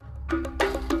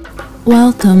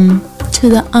Welcome to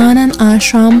the Anand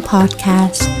Ashram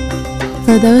podcast.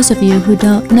 For those of you who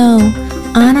don't know,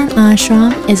 Anand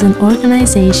Ashram is an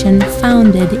organization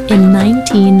founded in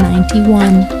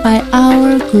 1991 by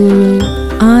our Guru,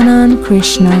 Anand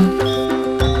Krishna.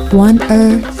 One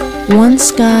earth, one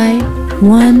sky,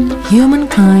 one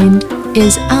humankind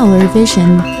is our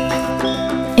vision.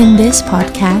 In this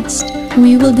podcast,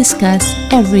 we will discuss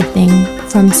everything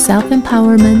from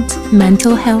self-empowerment,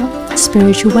 mental health,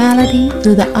 spirituality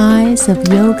through the eyes of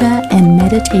yoga and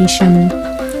meditation.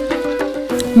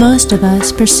 Most of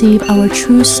us perceive our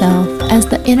true self as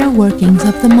the inner workings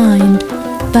of the mind,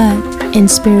 but in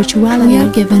spirituality we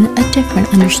are given a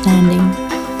different understanding.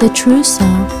 The true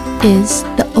self is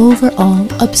the overall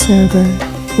observer,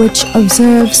 which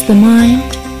observes the mind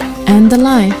and the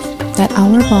life that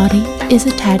our body is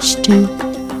attached to.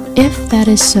 If that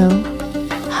is so,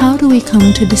 how do we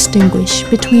come to distinguish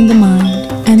between the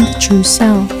mind and the true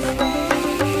self?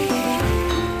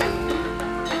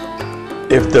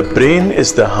 If the brain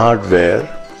is the hardware,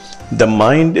 the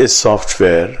mind is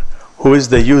software, who is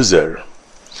the user?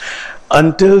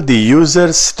 Until the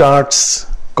user starts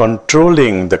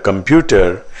controlling the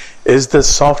computer, is the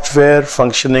software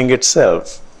functioning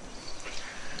itself?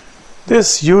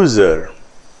 This user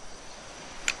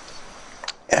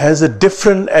has a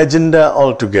different agenda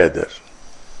altogether.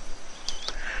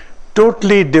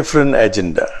 Totally different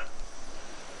agenda.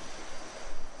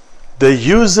 The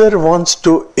user wants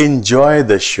to enjoy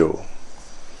the show.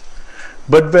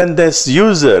 But when this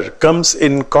user comes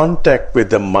in contact with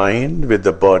the mind, with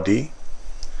the body,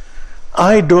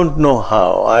 I don't know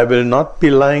how, I will not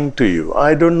be lying to you,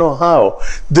 I don't know how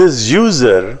this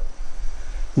user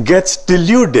gets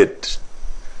deluded.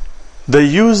 The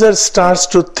user starts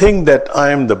to think that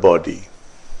I am the body.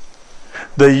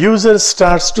 The user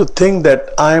starts to think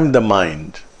that I am the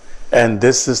mind. And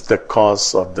this is the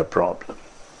cause of the problem.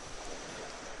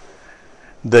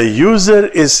 The user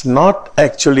is not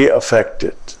actually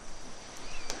affected,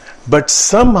 but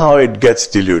somehow it gets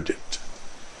deluded.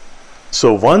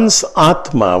 So once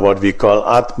Atma, what we call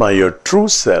Atma, your true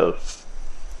self,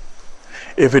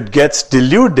 if it gets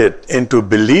deluded into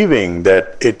believing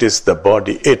that it is the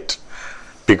body,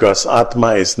 because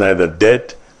Atma is neither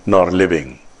dead nor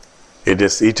living, it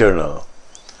is eternal.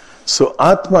 So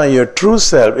Atma, your true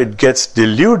self, it gets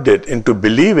deluded into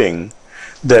believing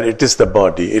that it is the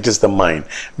body, it is the mind.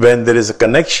 When there is a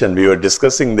connection, we were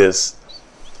discussing this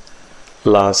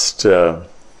last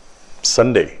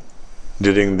Sunday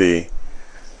during the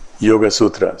Yoga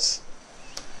Sutras.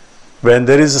 When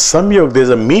there is a samyog, there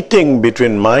is a meeting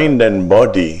between mind and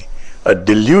body, a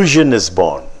delusion is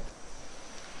born.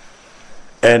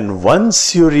 And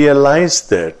once you realize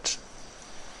that,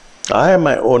 I have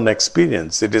my own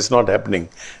experience, it is not happening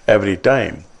every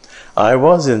time. I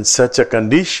was in such a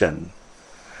condition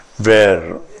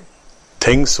where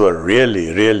things were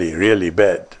really, really, really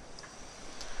bad.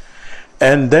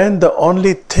 And then the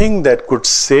only thing that could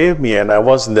save me, and I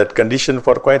was in that condition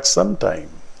for quite some time,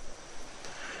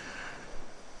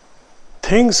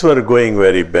 things were going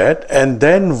very bad, and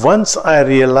then once I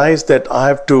realized that I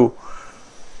have to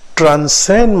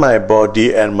transcend my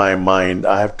body and my mind,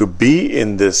 I have to be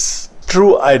in this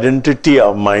true identity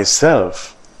of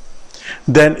myself,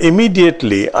 then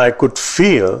immediately I could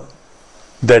feel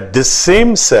that this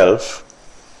same self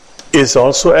is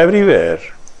also everywhere.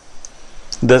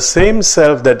 The same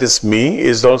self that is me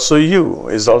is also you,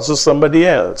 is also somebody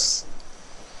else.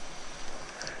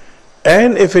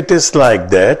 And if it is like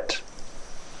that,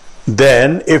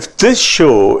 then if this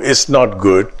show is not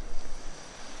good,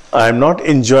 I am not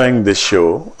enjoying this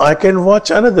show, I can watch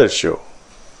another show.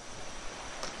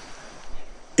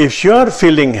 If you are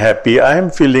feeling happy, I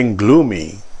am feeling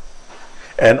gloomy,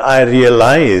 and I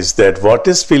realize that what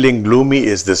is feeling gloomy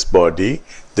is this body,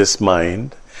 this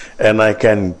mind, and I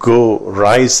can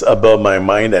rise above my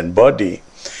mind and body,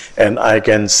 and I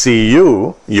can see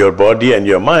you, your body and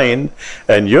your mind,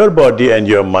 and your body and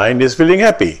your mind is feeling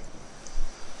happy.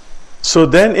 So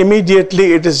then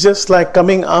immediately it is just like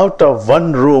coming out of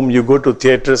one room. You go to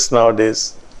theaters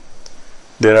nowadays,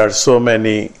 there are so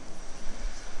many,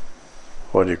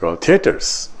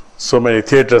 theaters. So many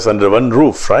theaters under one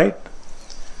roof, right?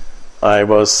 I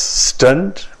was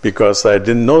stunned because I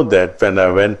didn't know that when I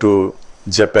went to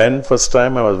Japan first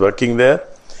time. I was working there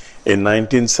in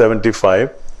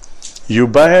 1975. You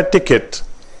buy a ticket,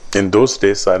 in those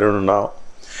days, I don't know now,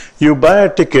 you buy a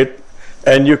ticket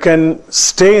and you can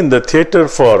stay in the theater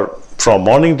from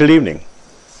morning till evening.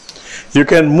 You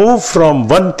can move from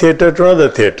one theater to another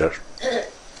theater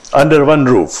under one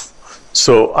roof.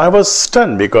 So I was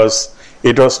stunned because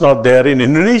It was not there in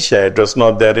Indonesia. It was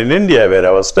not there in India where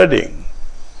I was studying.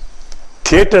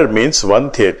 Theatre means one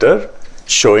theatre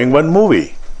showing one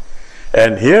movie.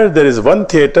 And here there is one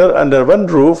theatre under one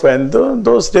roof, and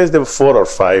those days there were 4 or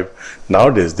 5.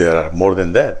 Nowadays there are more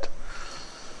than that.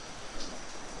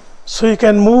 So you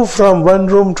can move from one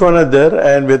room to another,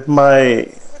 and with my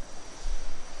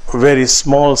very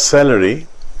small salary,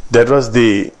 that was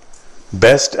the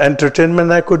best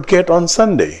entertainment I could get on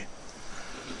Sunday.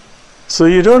 So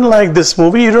you don't like this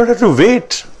movie, you don't have to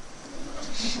wait.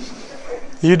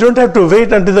 You don't have to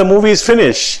wait until the movie is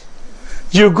finished.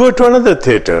 You go to another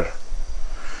theatre.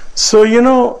 So,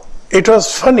 it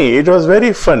was funny. It was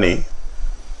very funny.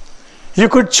 You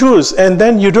could choose, and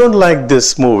then you don't like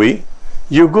this movie.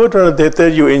 You go to another theatre,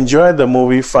 you enjoy the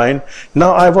movie, fine.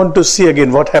 Now I want to see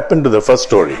again what happened to the first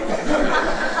story.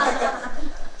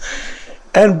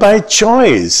 And by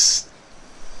choice,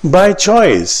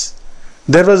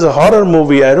 there was a horror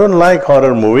movie. I don't like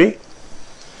horror movie.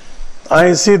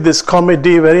 I see this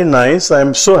comedy, very nice.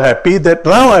 I'm so happy that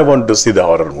now I want to see the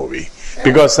horror movie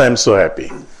because I'm so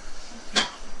happy.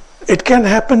 It can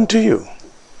happen to you.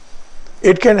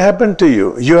 It can happen to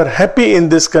you. You are happy in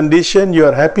this condition. You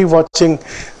are happy watching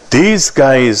these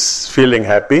guys feeling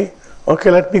happy.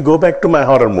 Okay, let me go back to my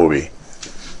horror movie.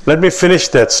 Let me finish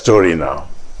that story now.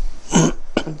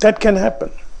 That can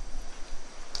happen.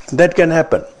 That can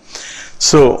happen.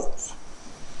 So,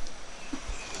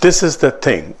 this is the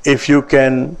thing. If you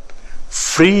can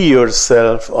free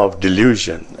yourself of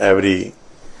delusion every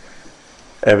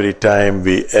time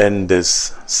we end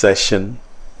this session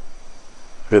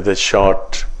with a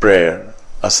short prayer,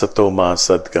 Asatoma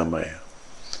Sadgamaya.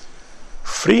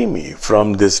 Free me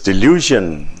from this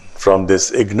delusion, from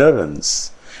this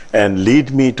ignorance, and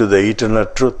lead me to the eternal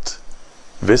truth,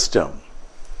 wisdom.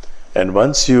 And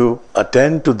once you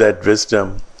attend to that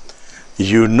wisdom,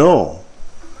 you know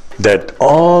that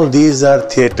all these are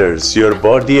theatres. Your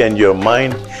body and your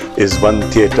mind is one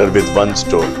theatre with one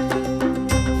story.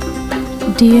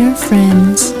 Dear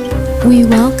friends, we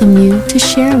welcome you to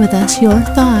share with us your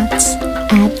thoughts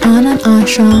at Anand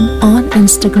Ashram on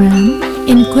Instagram.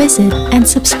 Inquisit and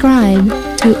subscribe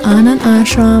to Anand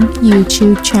Ashram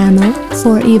YouTube channel.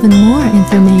 For even more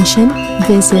information,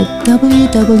 visit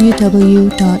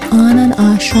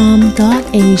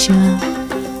www.anandashram.asia.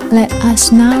 Let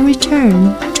us now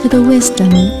return to the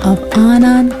wisdom of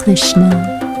Anand Krishna.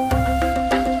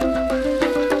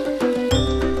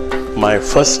 My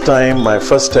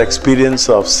first experience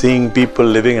of seeing people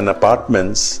living in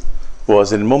apartments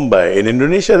was in Mumbai. In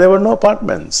Indonesia, there were no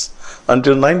apartments.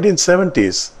 Until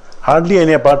 1970s, hardly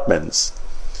any apartments.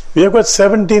 We have got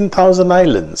 17,000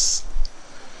 islands.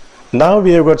 Now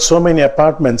we have got so many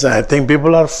apartments, I think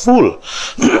people are full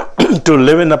to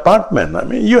live in apartment. I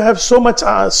mean, you have so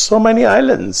many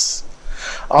islands.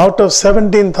 Out of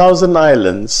 17,000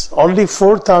 islands, only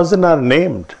 4,000 are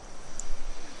named.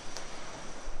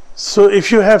 So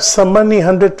if you have some money,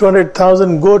 100,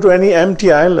 200,000, go to any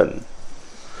empty island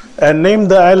and name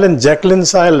the island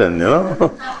Jacqueline's Island,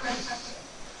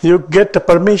 You get a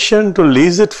permission to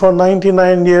lease it for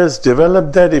 99 years,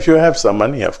 develop that if you have some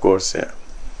money, of course, yeah.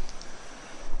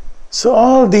 So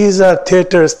all these are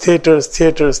theatres.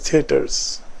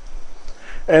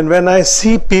 And when I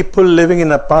see people living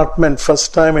in apartment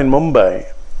first time in Mumbai,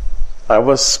 I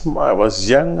was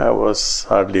young, I was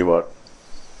hardly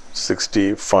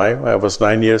 65, I was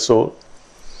 9 years old.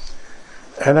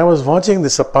 And I was watching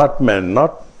this apartment,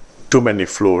 not too many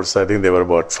floors, I think there were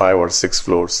about 5 or 6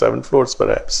 floors, 7 floors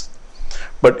perhaps.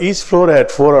 But each floor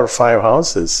had 4 or 5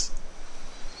 houses.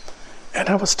 And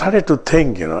I started to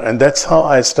think, and that's how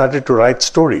I started to write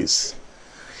stories.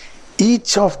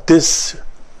 Each of this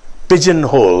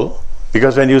pigeonhole,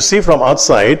 because when you see from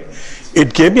outside,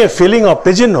 it gave me a feeling of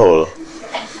pigeonhole.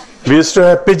 We used to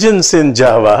have pigeons in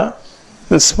Java,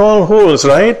 small holes,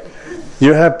 right?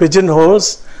 You have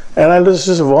pigeonholes, and I used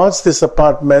to watch these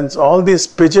apartments, all these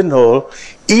pigeonhole.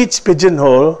 Each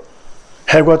pigeonhole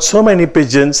have got so many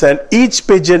pigeons, and each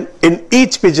pigeon in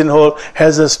each pigeonhole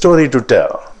has a story to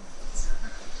tell.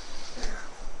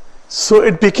 So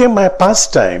it became my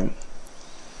pastime.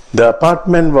 The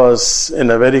apartment was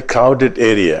in a very crowded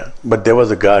area, but there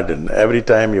was a garden. Every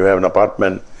time you have an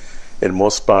apartment in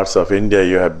most parts of India,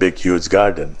 you have big, huge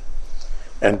garden.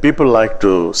 And people like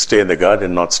to stay in the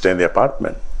garden, not stay in the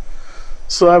apartment.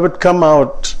 So I would come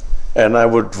out and I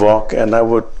would walk and I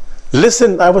would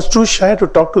listen. I was too shy to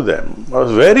talk to them. I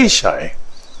was very shy.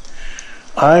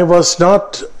 I was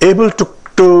not able to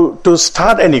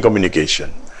start any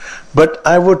communication. But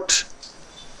I would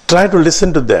try to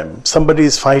listen to them. Somebody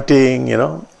is fighting,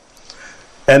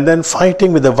 and then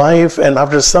fighting with the wife, and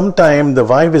after some time the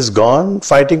wife is gone,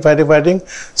 fighting.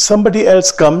 Somebody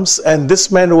else comes, and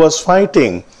this man who was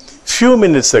fighting few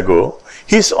minutes ago,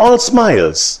 he's all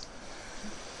smiles.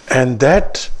 And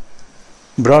that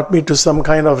brought me to some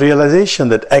kind of realization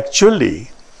that actually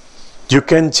you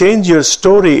can change your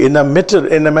story in a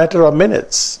matter of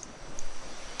minutes.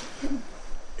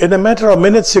 In a matter of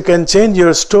minutes you can change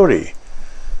your story.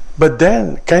 But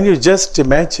then, can you just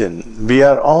imagine, we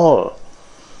are all,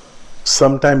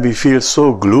 sometimes we feel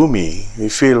so gloomy. We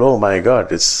feel, oh my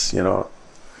God, it's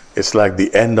like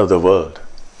the end of the world.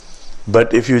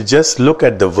 But if you just look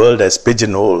at the world as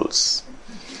pigeonholes,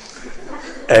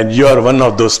 and you are one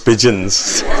of those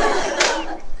pigeons,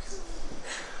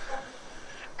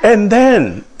 and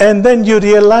then you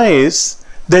realize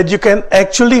that you can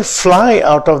actually fly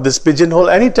out of this pigeonhole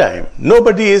anytime.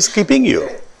 Nobody is keeping you.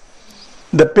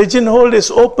 The pigeonhole is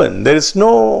open. There is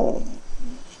no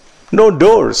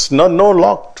doors, not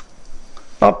locked.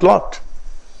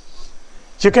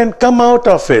 You can come out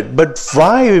of it, but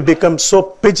why we become so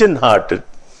pigeon-hearted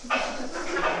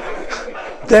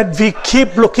that we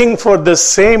keep looking for the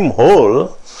same hole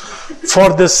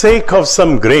for the sake of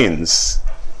some grains?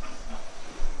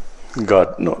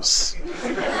 God knows.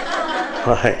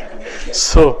 Why?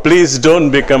 So please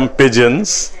don't become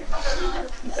pigeons,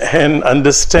 and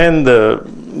understand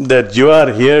that you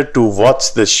are here to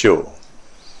watch the show.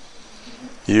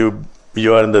 You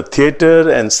are in the theater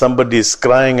and somebody is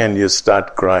crying and you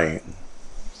start crying.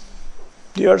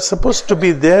 You are supposed to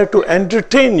be there to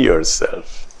entertain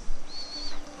yourself.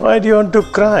 Why do you want to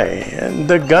cry? And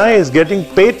the guy is getting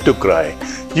paid to cry.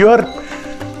 You are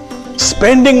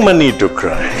spending money to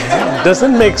cry. It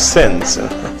doesn't make sense.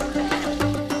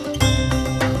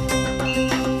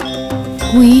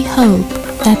 We hope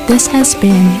that this has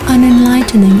been an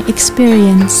enlightening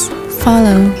experience.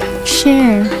 Follow,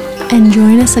 share, and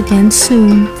join us again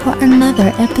soon for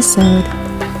another episode.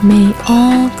 May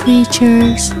all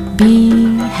creatures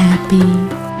be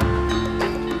happy.